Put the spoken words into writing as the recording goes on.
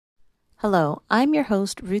Hello, I'm your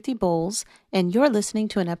host, Ruthie Bowles, and you're listening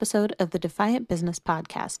to an episode of the Defiant Business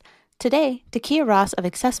Podcast. Today, Takia Ross of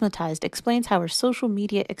Accessmatized explains how her social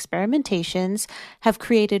media experimentations have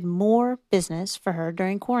created more business for her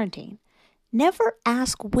during quarantine. Never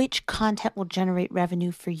ask which content will generate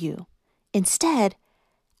revenue for you. Instead,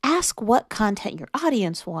 ask what content your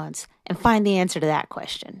audience wants and find the answer to that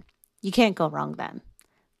question. You can't go wrong then.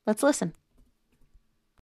 Let's listen.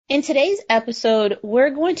 In today's episode, we're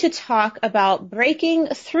going to talk about breaking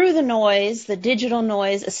through the noise, the digital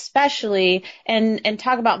noise especially, and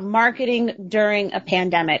talk about marketing during a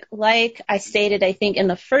pandemic. Like I stated, I think in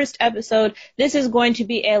the first episode, this is going to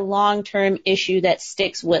be a long-term issue that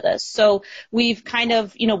sticks with us. So we've kind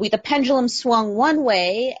of, the pendulum swung one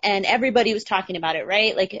way and everybody was talking about it,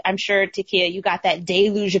 right? Like I'm sure, Takia, you got that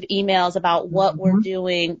deluge of emails about what we're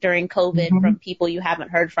doing during COVID from people you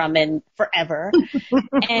haven't heard from in forever.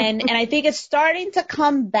 And I think it's starting to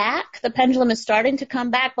come back. The pendulum is starting to come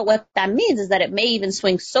back. But what that means is that it may even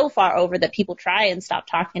swing so far over that people try and stop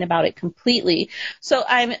talking about it completely. So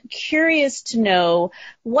I'm curious to know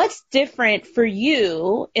what's different for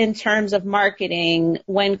you in terms of marketing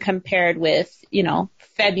when compared with,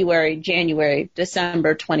 February, January,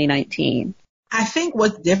 December 2019. I think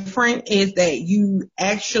what's different is that you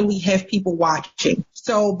actually have people watching.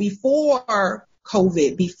 So before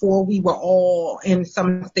COVID, before we were all in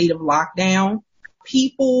some state of lockdown,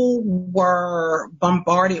 people were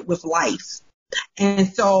bombarded with life. And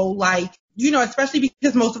so especially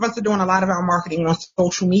because most of us are doing a lot of our marketing on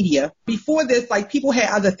social media. Before this, people had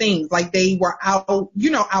other things, they were out,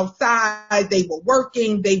 outside, they were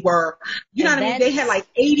working, they were, they had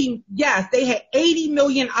 80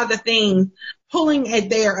 million other things pulling at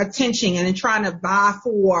their attention and trying to vie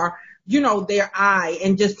for their eye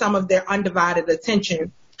and just some of their undivided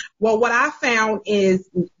attention. Well, what I found is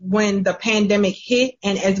when the pandemic hit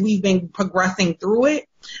and as we've been progressing through it,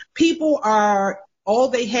 people all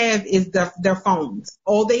they have is their phones.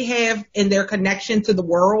 All they have in their connection to the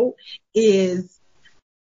world is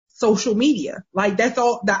social media. That's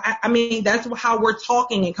all. That's how we're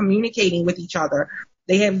talking and communicating with each other.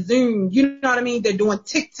 They have Zoom, They're doing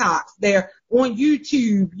TikToks. They're on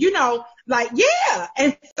YouTube,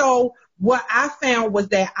 And so what I found was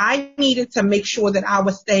that I needed to make sure that I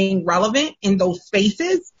was staying relevant in those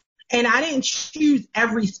spaces. And I didn't choose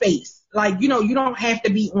every space. You don't have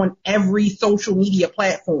to be on every social media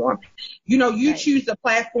platform. You choose the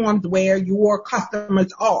platforms where your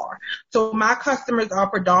customers are. So my customers are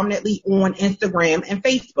predominantly on Instagram and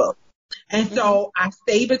Facebook. And so I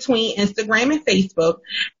stay between Instagram and Facebook,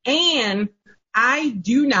 and I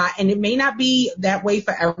do not, and it may not be that way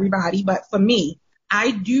for everybody, but for me,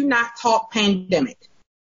 I do not talk pandemic.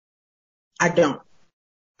 I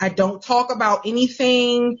don't talk about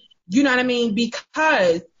anything,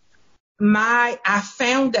 because I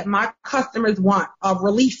found that my customers want a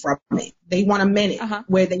relief from it. They want a minute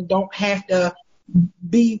where they don't have to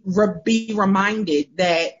be reminded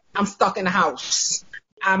that I'm stuck in the house.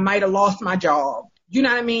 I might have lost my job.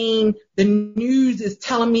 The news is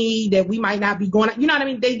telling me that we might not be going,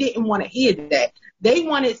 They didn't want to hear that. They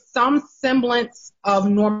wanted some semblance of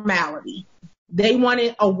normality. They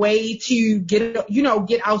wanted a way to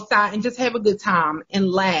get outside and just have a good time and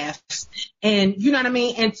laugh and,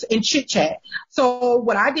 and chit chat. So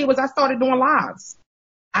what I did was I started doing lives.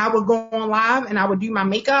 I would go on live and I would do my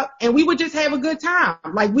makeup and we would just have a good time.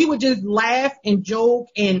 We would just laugh and joke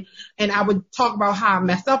and I would talk about how I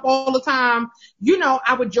mess up all the time.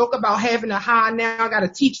 I would joke about having now I got to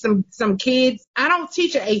teach some kids. I don't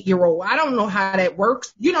teach an 8-year-old. I don't know how that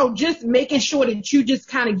works. Just making sure that you just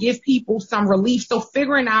kind of give people some relief. So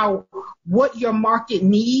figuring out what your market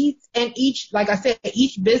needs and each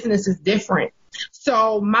business is different.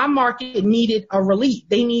 So my market needed a relief.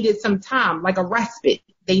 They needed some time, like a respite.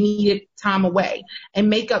 They needed time away, and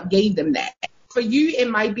makeup gave them that. For you, it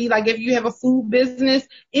might be if you have a food business,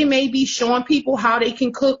 it may be showing people how they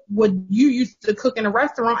can cook what you used to cook in a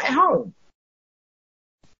restaurant at home.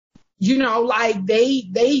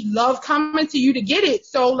 They love coming to you to get it.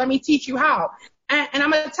 So let me teach you how. And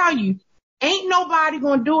I'm going to tell you, ain't nobody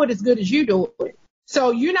going to do it as good as you do it.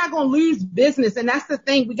 So you're not going to lose business. And that's the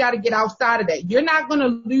thing. We got to get outside of that. You're not going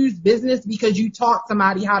to lose business because you taught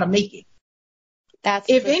somebody how to make it.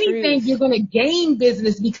 If anything, truth. You're going to gain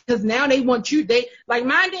business because now they want you.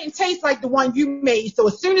 Mine didn't taste like the one you made. So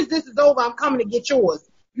as soon as this is over, I'm coming to get yours.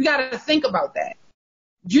 You got to think about that.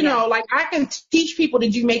 I can teach people to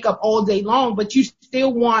do makeup all day long, but you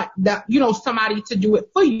still want somebody to do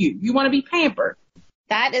it for you. You want to be pampered.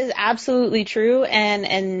 That is absolutely true.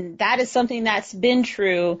 And that is something that's been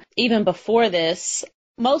true even before this.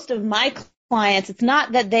 Most of my clients, it's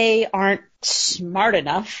not that they aren't smart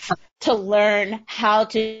enough to learn how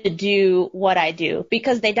to do what I do,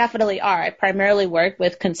 because they definitely are. I primarily work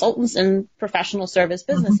with consultants and professional service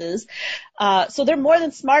businesses. So they're more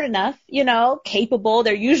than smart enough, capable.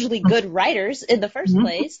 They're usually good writers in the first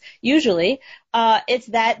place, usually. It's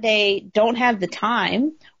that they don't have the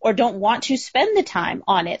time or don't want to spend the time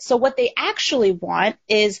on it. So what they actually want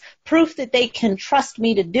is proof that they can trust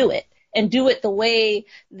me to do it, and do it the way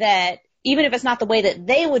that, even if it's not the way that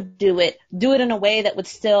they would do it in a way that would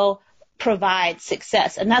still provide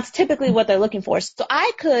success. And that's typically what they're looking for. So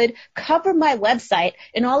I could cover my website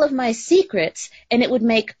in all of my secrets and it would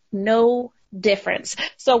make no difference.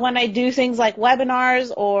 So when I do things like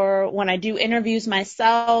webinars or when I do interviews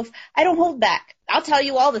myself, I don't hold back. I'll tell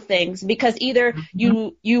you all the things, because either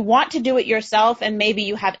you want to do it yourself and maybe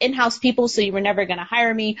you have in-house people so you were never going to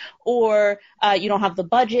hire me, or you don't have the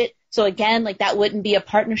budget. So again, like, that wouldn't be a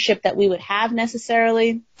partnership that we would have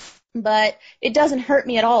necessarily. But it doesn't hurt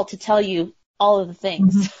me at all to tell you all of the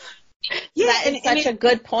things. Yeah, that is such a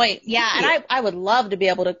good point. Yeah, and I would love to be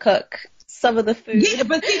able to cook some of the food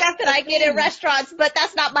but see, that's that I get in restaurants, but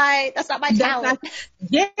that's not my talent.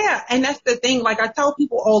 And that's the thing. Like, I tell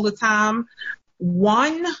people all the time,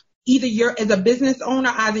 one, either you're, as a business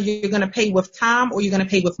owner, either you're going to pay with time or you're going to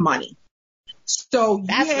pay with money. So you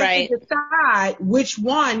have to decide which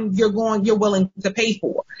one you're willing to pay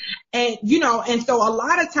for. And, and so a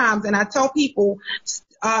lot of times, and I tell people,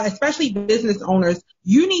 especially business owners,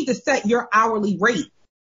 you need to set your hourly rate.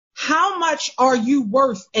 How much are you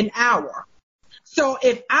worth an hour? So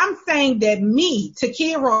if I'm saying that me,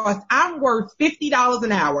 Takia Ross, I'm worth $50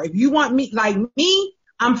 an hour. If you want me, like me,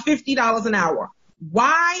 I'm $50 an hour.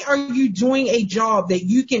 Why are you doing a job that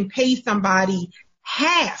you can pay somebody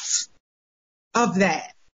half of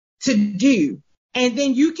that to do? And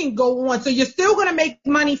then you can go on. So you're still going to make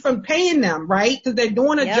money from paying them, right? Because they're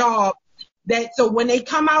doing a job so when they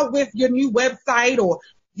come out with your new website or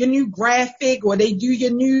your new graphic, or they do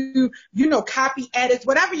your new, copy edits,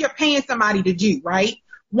 whatever you're paying somebody to do, right?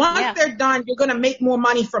 Once they're done, you're going to make more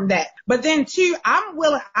money from that. But then too,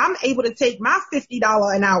 I'm able to take my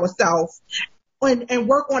 $50 an hour self and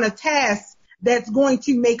work on a task that's going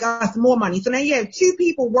to make us more money. So now you have two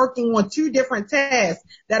people working on two different tasks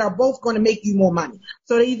that are both going to make you more money.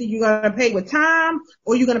 So either you're going to pay with time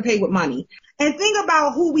or you're going to pay with money. And think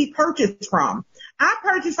about who we purchase from. I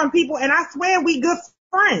purchase from people, and I swear we good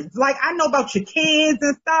friends. Like, I know about your kids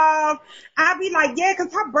and stuff. I'd be like, yeah,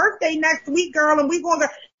 'cause her birthday next week, girl, and we going to,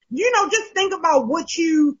 just think about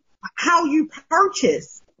how you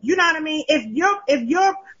purchase. You know what I mean? If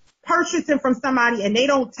you're purchasing from somebody and they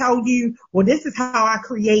don't tell you, well, this is how I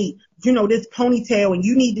create, this ponytail, and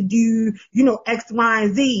you need to do, X, Y,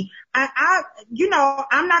 and Z.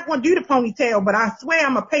 I'm not going to do the ponytail, but I swear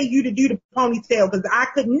I'm going to pay you to do the ponytail, because I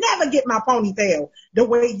could never get my ponytail the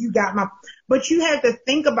way you got but you have to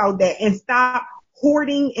think about that and stop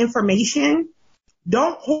hoarding information.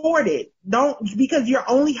 Don't hoard it. Because you're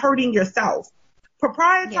only hurting yourself.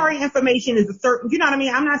 Proprietary information is a certain, you know what I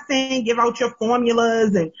mean? I'm not saying give out your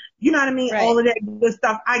formulas and, you know what I mean? Right. All of that good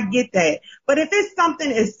stuff. I get that. But if it's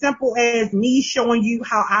something as simple as me showing you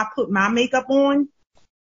how I put my makeup on,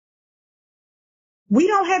 we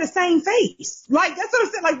don't have the same face. Like, that's what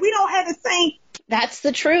I'm saying. Like, we don't have the same. That's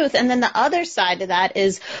the truth. And then the other side of that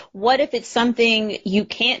is, what if it's something you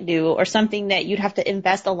can't do, or something that you'd have to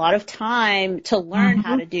invest a lot of time to learn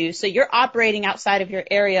how to do? So you're operating outside of your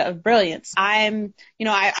area of brilliance. I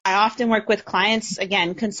often work with clients,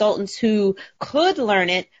 again, consultants who could learn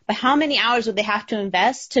it, but how many hours would they have to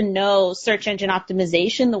invest to know search engine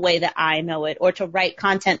optimization the way that I know it, or to write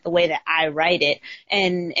content the way that I write it,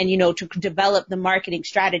 and to develop the marketing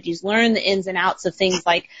strategies, learn the ins and outs of things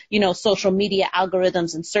like, social media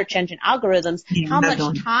algorithms and search engine algorithms. How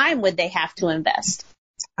much time would they have to invest?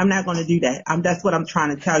 I'm not going to do that. That's what I'm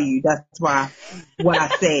trying to tell you. That's why what I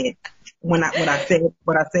said, what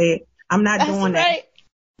I said, I'm not doing that.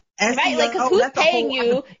 SEO, right. Like, 'cause who's paying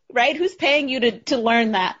you, right? Who's paying you to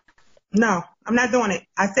learn that? No, I'm not doing it.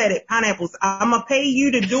 I said it. Pineapples. I'm going to pay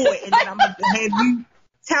you to do it, and then I'm going to have you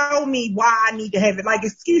tell me why I need to have it. Like,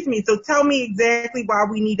 excuse me. So tell me exactly why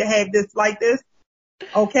we need to have this like this.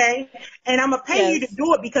 Okay. And I'm going to pay you to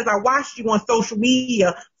do it because I watched you on social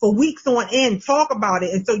media for weeks on end talk about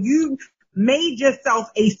it. And so you made yourself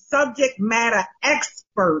a subject matter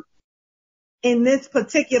expert in this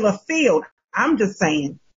particular field. I'm just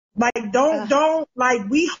saying, like, don't, like,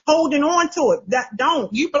 we holding on to it.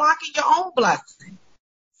 You blocking your own blessing.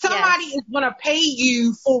 Somebody is going to pay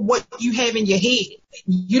you for what you have in your head.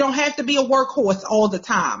 You don't have to be a workhorse all the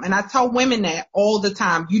time. And I tell women that all the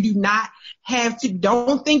time. You do not have to,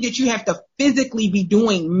 don't think that you have to physically be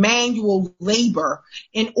doing manual labor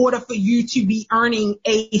in order for you to be earning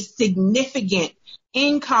a significant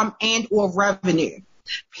income and or revenue.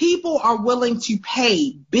 People are willing to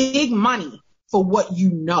pay big money for what you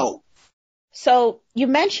know. So you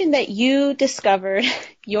mentioned that you discovered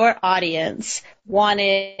your audience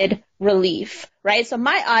wanted relief, right? So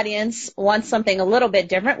my audience wants something a little bit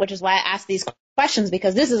different, which is why I ask these questions,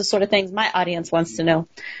 because this is the sort of things my audience wants to know.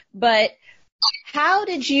 But how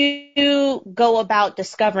did you go about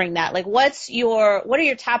discovering that? Like, what are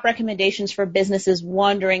your top recommendations for businesses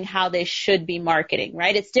wondering how they should be marketing,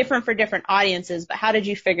 right? It's different for different audiences, but how did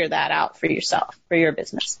you figure that out for yourself, for your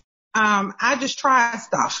business? I just try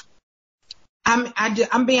stuff.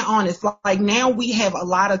 I'm being honest. Like now we have a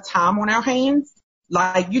lot of time on our hands.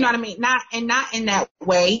 Like, you know what I mean? Not in that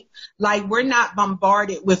way. Like we're not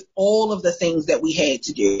bombarded with all of the things that we had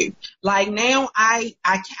to do. Like now I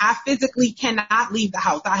physically cannot leave the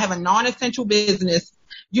house. I have a non-essential business.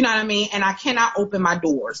 You know what I mean? And I cannot open my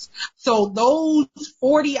doors. So those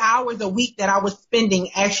 40 hours a week that I was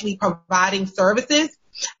spending actually providing services,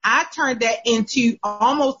 I turned that into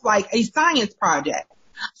almost like a science project.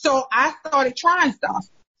 So I started trying stuff.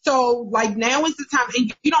 So like now is the time,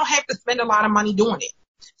 and you don't have to spend a lot of money doing it.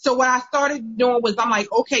 So what I started doing was I'm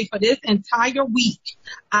like, okay, for this entire week,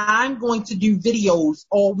 I'm going to do videos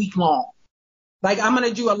all week long. Like I'm going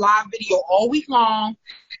to do a live video all week long,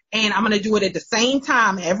 and I'm going to do it at the same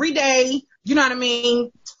time every day. You know what I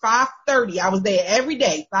mean? 5:30. I was there every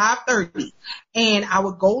day, 5:30, and I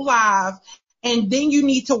would go live. And then you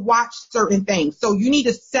need to watch certain things. So you need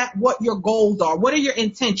to set what your goals are. What are your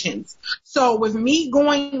intentions? So with me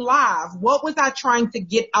going live, what was I trying to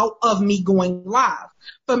get out of me going live?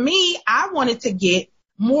 For me, I wanted to get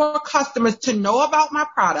more customers to know about my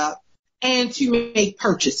product and to make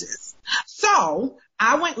purchases. So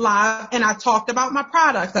I went live and I talked about my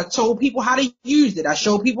products. I told people how to use it. I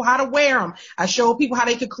showed people how to wear them. I showed people how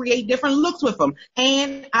they could create different looks with them.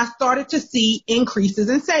 And I started to see increases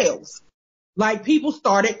in sales. Like people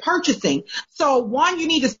started purchasing. So one, you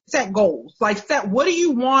need to set goals. Like set, what do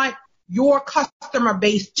you want your customer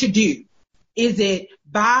base to do? Is it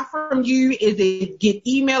buy from you? Is it get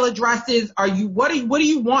email addresses? What do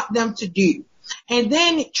you want them to do? And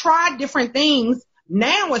then try different things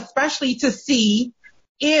now, especially to see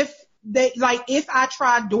if I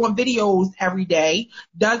try doing videos every day,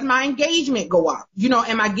 does my engagement go up? You know,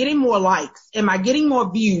 am I getting more likes? Am I getting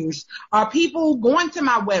more views? Are people going to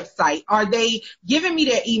my website? Are they giving me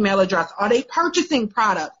their email address? Are they purchasing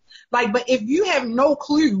products? Like, but if you have no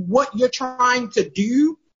clue what you're trying to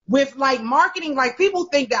do with like marketing, like people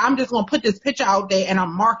think that I'm just going to put this picture out there and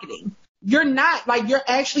I'm marketing. You're not. Like, you're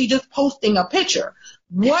actually just posting a picture.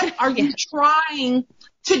 What are you trying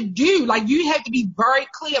to do? Like, you have to be very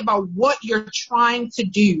clear about what you're trying to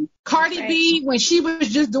do. Cardi B, when she was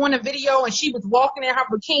just doing a video and she was walking in her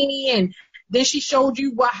bikini and then she showed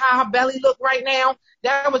you how her belly looked right now,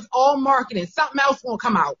 that was all marketing. Something else won't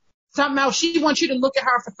come out. Something else. She wants you to look at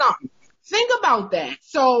her for something. Think about that.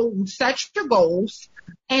 So set your goals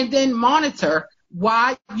and then monitor.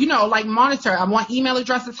 Why, monitor. I want email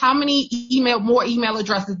addresses. How many more email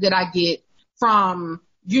addresses did I get from,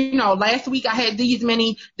 last week I had these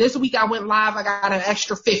many. This week I went live. I got an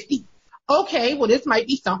extra 50. Okay, well, this might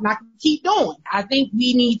be something I can keep doing. I think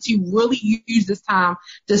we need to really use this time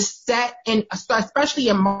to set, and especially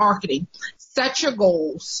in marketing, set your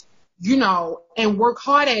goals, and work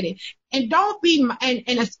hard at it. And don't be,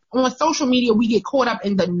 and on social media, we get caught up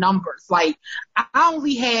in the numbers. Like, I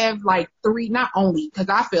only have like 3, not only, because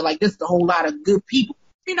I feel like this is a whole lot of good people.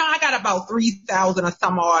 I got about 3,000 or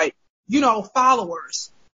some odd,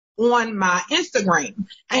 followers on my Instagram.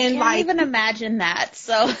 And I can't even imagine that.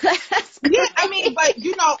 So that's great. Yeah, I mean,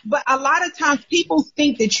 but a lot of times people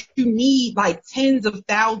think that you need like tens of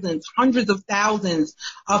thousands, hundreds of thousands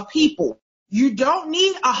of people. You don't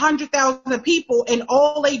need 100,000 people and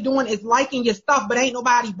all they doing is liking your stuff, but ain't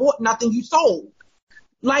nobody bought nothing you sold.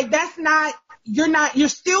 Like, you're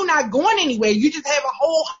still not going anywhere. You just have a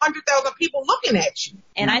whole 100,000 people looking at you.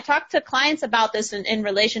 And I talk to clients about this in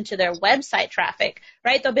relation to their website traffic,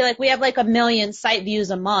 right? They'll be like, we have like 1 million site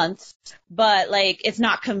views a month, but like it's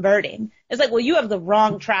not converting. It's like, well, you have the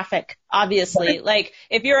wrong traffic, obviously. Like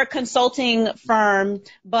if you're a consulting firm,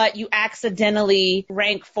 but you accidentally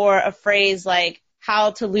rank for a phrase like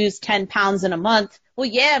how to lose 10 pounds in a month, well,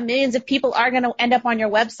 yeah, millions of people are going to end up on your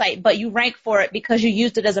website, but you rank for it because you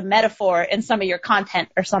used it as a metaphor in some of your content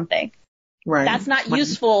or something. Right. That's not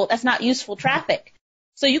useful. That's not useful traffic.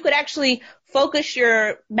 So you could actually focus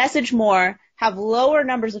your message more, have lower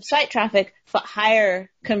numbers of site traffic, but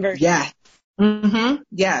higher conversion. Yes.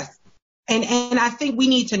 Yes. And I think we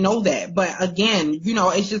need to know that. But again,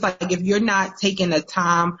 it's just like if you're not taking the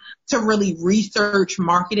time to really research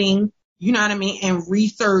marketing, you know what I mean, and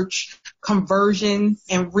research conversions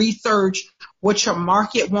and research what your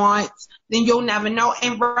market wants, then you'll never know,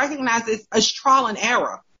 and recognize it's a trial and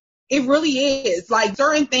error. It really is. Like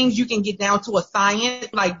certain things you can get down to a science,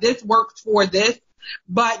 like this works for this,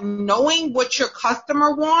 but knowing what your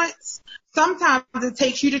customer wants, sometimes it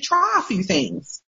takes you to try a few things.